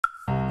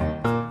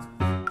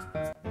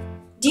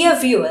Dear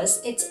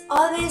viewers, it's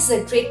always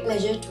a great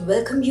pleasure to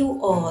welcome you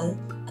all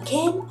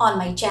again on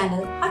my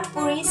channel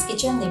Hatpuri's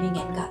Kitchen Living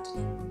and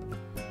Gardening.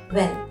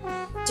 Well,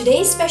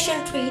 today's special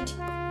treat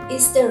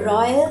is the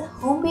royal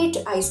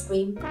homemade ice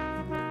cream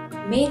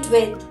made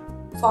with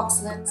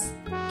foxnuts,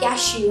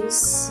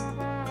 cashews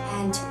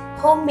and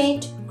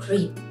homemade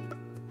cream.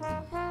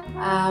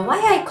 Why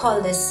I call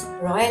this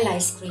royal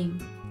ice cream?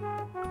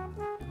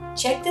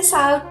 Check this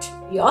out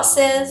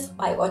yourself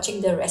by watching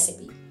the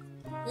recipe.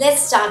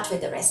 Let's start with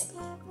the recipe.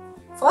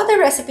 For the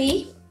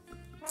recipe,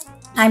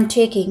 I'm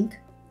taking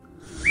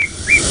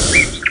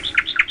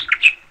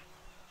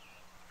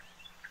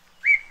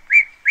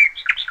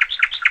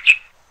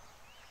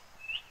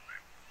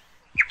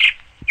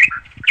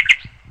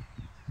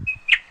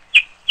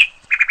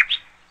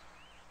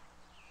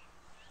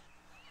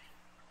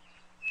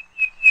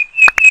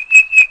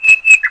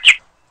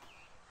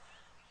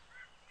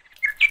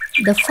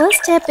the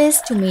first step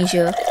is to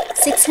measure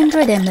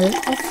 600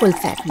 ml of full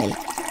fat milk.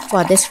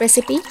 For this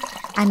recipe,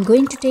 I'm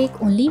going to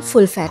take only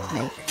full fat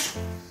milk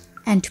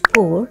and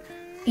pour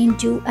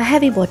into a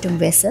heavy bottom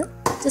vessel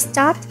to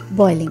start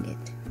boiling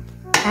it.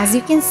 As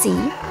you can see,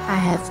 I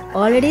have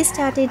already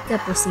started the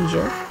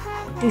procedure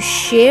to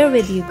share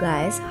with you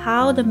guys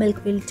how the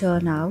milk will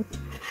turn out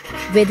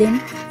within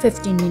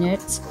 15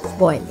 minutes of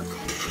boiling.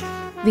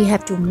 We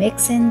have to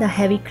mix in the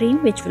heavy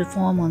cream which will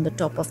form on the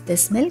top of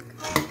this milk.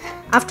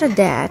 After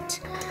that,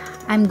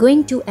 I'm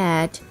going to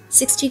add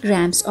 60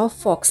 grams of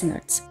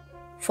foxnuts.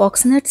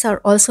 Foxnuts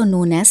are also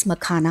known as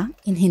makhana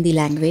in Hindi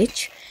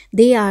language.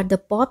 They are the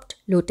popped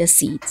lotus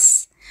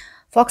seeds.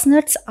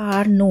 Foxnuts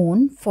are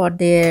known for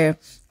their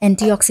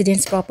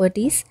antioxidants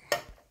properties.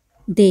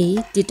 They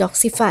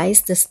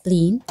detoxifies the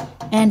spleen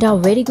and are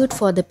very good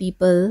for the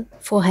people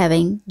for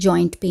having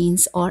joint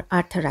pains or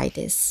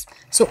arthritis.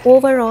 So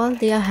overall,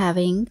 they are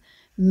having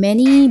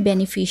many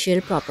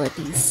beneficial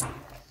properties.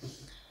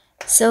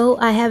 So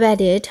I have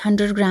added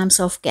 100 grams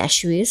of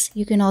cashews.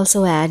 You can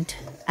also add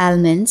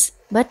almonds,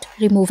 but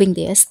removing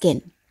their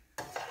skin.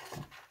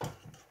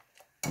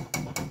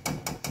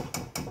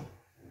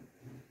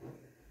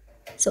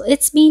 So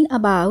it's been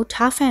about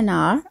half an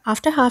hour.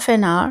 After half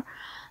an hour,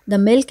 the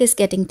milk is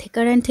getting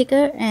thicker and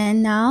thicker,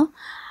 and now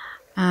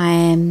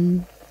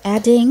I'm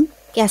adding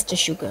castor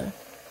sugar.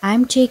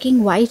 I'm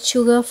taking white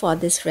sugar for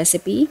this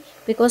recipe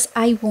because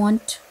I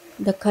want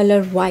the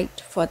color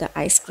white for the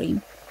ice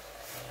cream.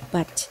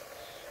 But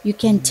you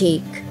can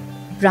take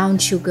brown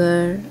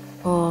sugar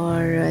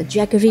or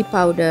jaggery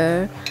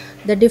powder.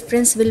 The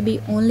difference will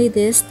be only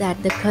this,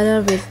 that the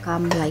color will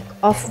come like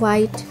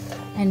off-white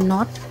and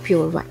not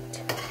pure white.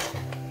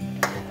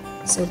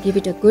 So give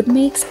it a good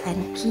mix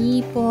and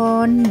keep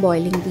on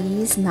boiling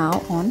these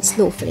now on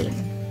slow flame.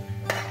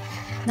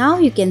 Now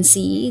you can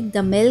see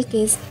the milk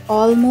is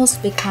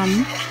almost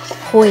become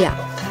hoya.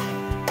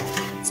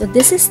 So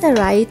this is the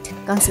right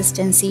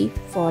consistency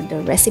for the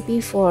recipe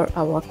for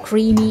our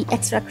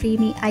extra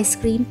creamy ice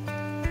cream.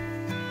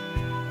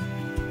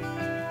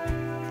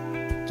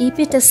 Keep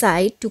it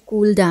aside to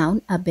cool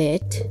down a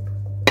bit.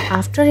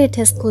 After it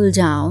has cooled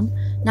down,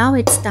 now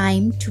it's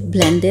time to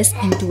blend this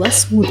into a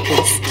smooth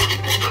paste.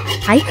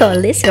 I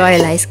call this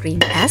royal ice cream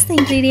as the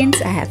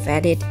ingredients I have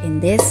added in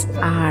this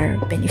are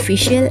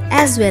beneficial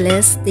as well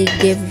as they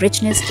give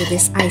richness to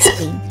this ice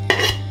cream.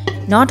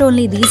 Not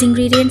only these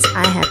ingredients,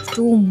 I have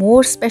two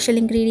more special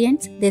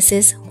ingredients. This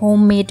is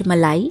homemade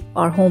malai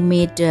or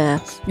homemade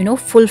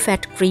full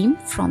fat cream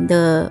from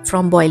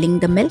boiling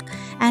the milk,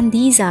 and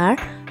these are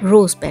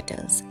rose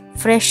petals,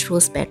 fresh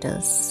rose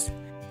petals.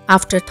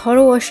 After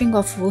thorough washing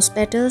of rose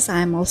petals, I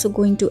am also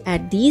going to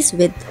add these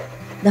with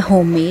the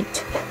homemade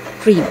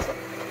cream.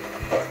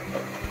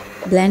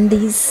 Blend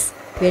these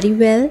very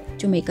well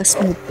to make a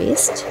smooth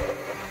paste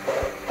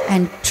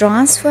and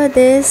transfer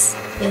this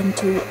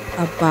into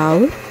a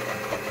bowl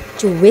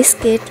to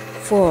whisk it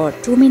for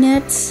 2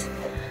 minutes.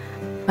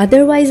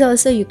 Otherwise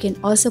also you can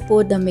also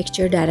pour the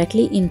mixture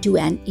directly into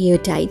an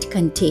airtight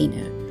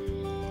container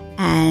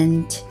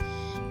and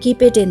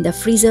keep it in the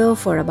freezer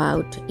for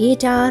about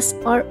 8 hours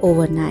or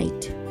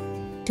overnight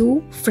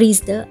to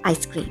freeze the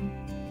ice cream.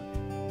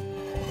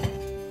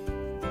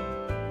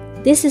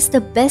 This is the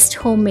best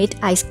homemade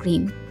ice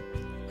cream,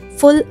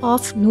 full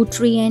of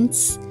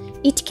nutrients.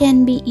 It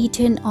can be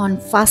eaten on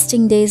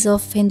fasting days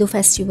of Hindu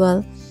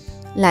festival.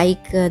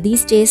 Like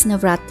these days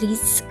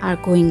Navratris are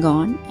going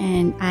on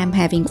and I am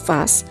having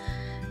fast.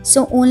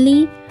 So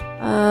only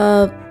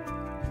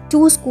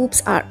 2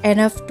 scoops are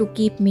enough to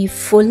keep me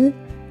full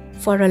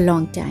for a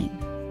long time.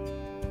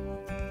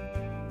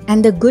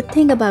 And the good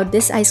thing about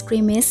this ice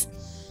cream is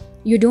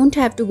you don't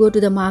have to go to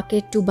the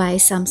market to buy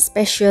some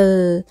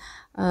special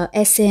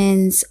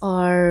essence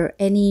or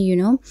any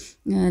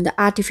the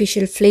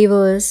artificial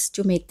flavors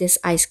to make this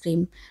ice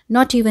cream.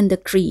 Not even the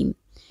cream.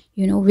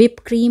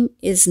 Whipped cream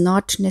is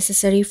not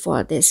necessary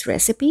for this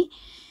recipe.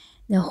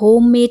 The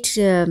homemade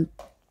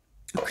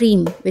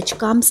cream which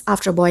comes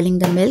after boiling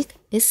the milk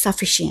is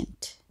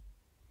sufficient.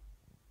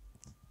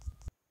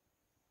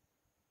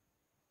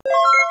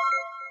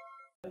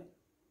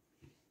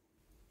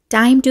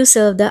 Time to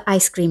serve the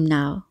ice cream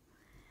now.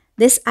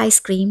 This ice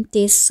cream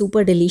tastes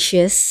super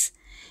delicious.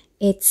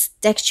 Its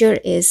texture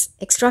is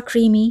extra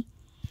creamy,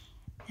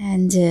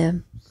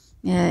 and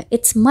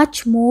it's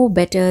much more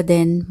better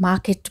than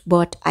market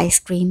bought ice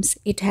creams.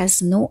 It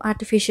has no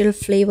artificial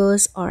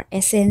flavors or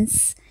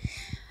essence.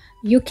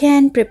 You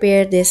can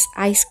prepare this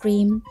ice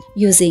cream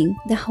using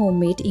the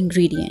homemade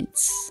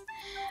ingredients.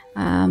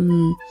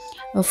 Um,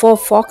 for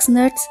fox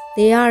nuts,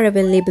 they are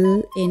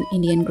available in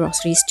Indian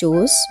grocery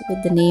stores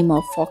with the name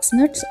of fox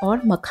nuts or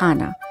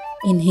makhana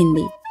in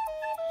Hindi.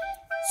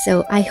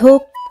 So I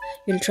hope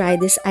you'll try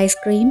this ice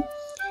cream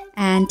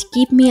and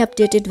keep me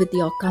updated with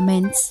your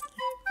comments.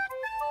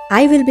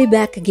 I will be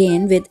back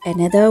again with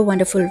another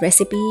wonderful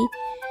recipe.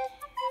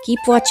 Keep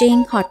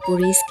watching Hot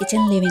Puri's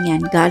Kitchen Living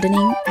and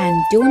Gardening, and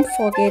don't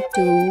forget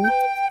to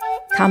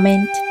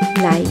comment,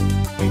 like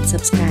and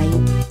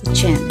subscribe the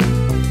channel.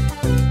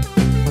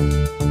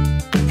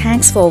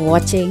 Thanks for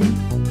watching.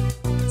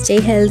 Stay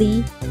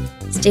healthy,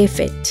 stay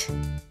fit.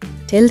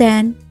 Till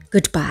then,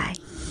 goodbye.